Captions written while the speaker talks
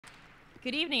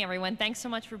Good evening, everyone. Thanks so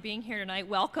much for being here tonight.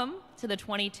 Welcome to the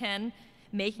 2010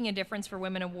 Making a Difference for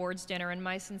Women Awards dinner, and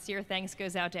my sincere thanks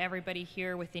goes out to everybody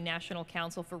here with the National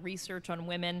Council for Research on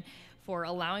Women for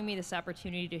allowing me this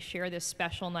opportunity to share this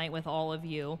special night with all of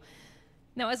you.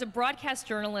 Now, as a broadcast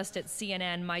journalist at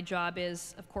CNN, my job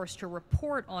is, of course, to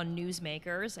report on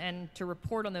newsmakers and to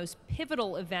report on those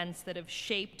pivotal events that have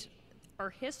shaped our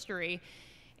history.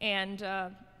 And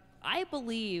I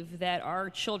believe that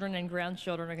our children and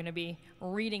grandchildren are going to be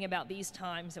reading about these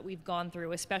times that we've gone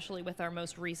through, especially with our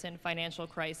most recent financial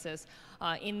crisis,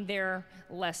 in their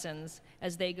lessons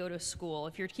as they go to school.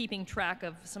 If you're keeping track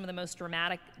of some of the most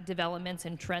dramatic developments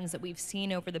and trends that we've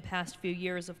seen over the past few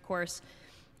years, of course,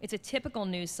 it's a typical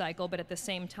news cycle, but at the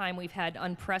same time, we've had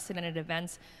unprecedented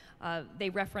events. They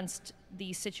referenced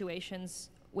these situations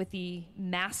with the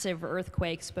massive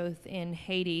earthquakes, both in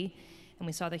Haiti, and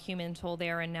we saw the human toll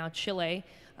there, and now Chile,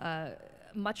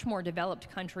 much more developed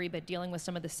country, but dealing with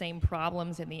some of the same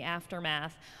problems in the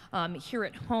aftermath. Here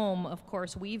at home, of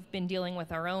course, we've been dealing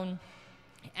with our own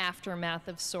aftermath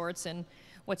of sorts, and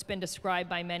what's been described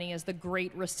by many as the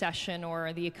Great Recession,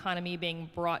 or the economy being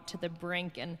brought to the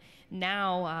brink. And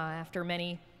now, after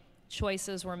many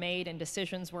choices were made and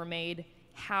decisions were made,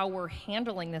 how we're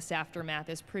handling this aftermath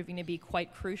is proving to be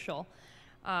quite crucial.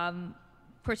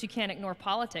 Of course, you can't ignore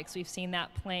politics. We've seen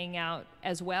that playing out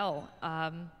as well.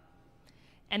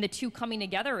 And the two coming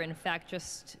together, in fact,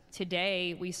 just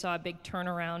today we saw a big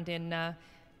turnaround in a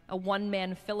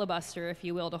one-man filibuster, if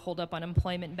you will, to hold up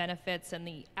unemployment benefits, and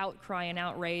the outcry and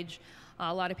outrage.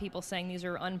 A lot of people saying these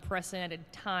are unprecedented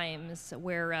times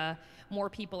where more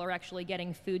people are actually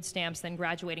getting food stamps than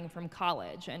graduating from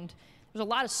college. And there's a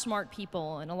lot of smart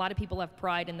people, and a lot of people have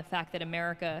pride in the fact that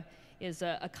America is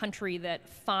a country that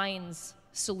finds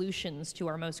solutions to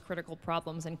our most critical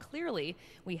problems, and clearly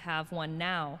we have one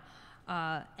now.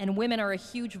 And women are a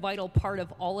huge, vital part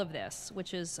of all of this,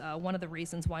 which is one of the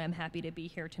reasons why I'm happy to be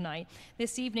here tonight.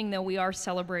 This evening, though, we are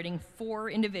celebrating 4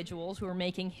 individuals who are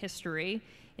making history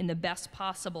in the best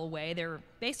possible way. They're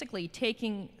basically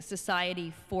taking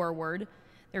society forward.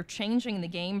 They're changing the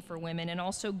game for women and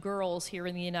also girls here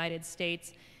in the United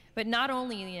States, but not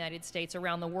only in the United States,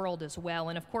 around the world as well.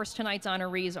 And of course, tonight's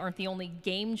honorees aren't the only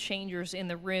game changers in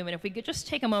the room. And if we could just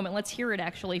take a moment, let's hear it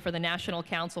actually for the National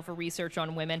Council for Research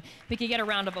on Women. We could get a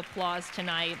round of applause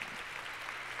tonight.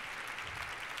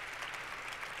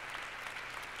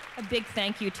 A big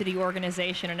thank you to the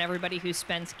organization and everybody who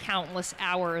spends countless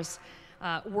hours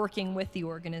working with the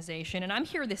organization. And I'm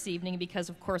here this evening because,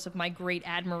 of course, of my great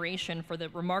admiration for the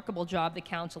remarkable job the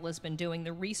Council has been doing.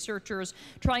 The researchers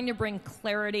trying to bring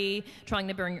clarity, trying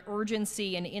to bring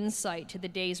urgency and insight to the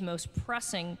day's most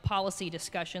pressing policy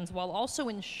discussions, while also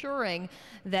ensuring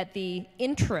that the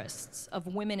interests of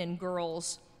women and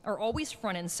girls are always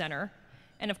front and center.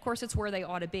 And of course, it's where they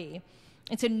ought to be.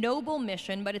 It's a noble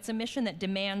mission, but it's a mission that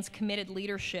demands committed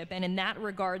leadership, and in that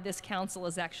regard, this council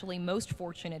is actually most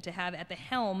fortunate to have at the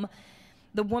helm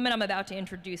the woman I'm about to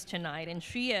introduce tonight, and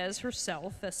she is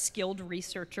herself a skilled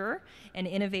researcher, an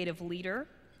innovative leader,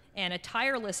 and a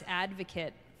tireless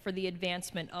advocate for the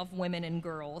advancement of women and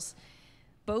girls,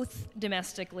 both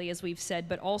domestically, as we've said,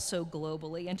 but also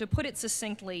globally. And to put it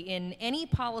succinctly, in any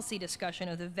policy discussion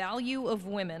of the value of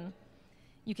women,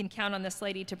 you can count on this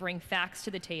lady to bring facts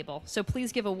to the table. So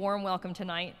please give a warm welcome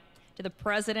tonight to the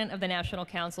President of the National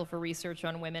Council for Research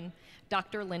on Women,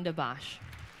 Dr. Linda Bosch.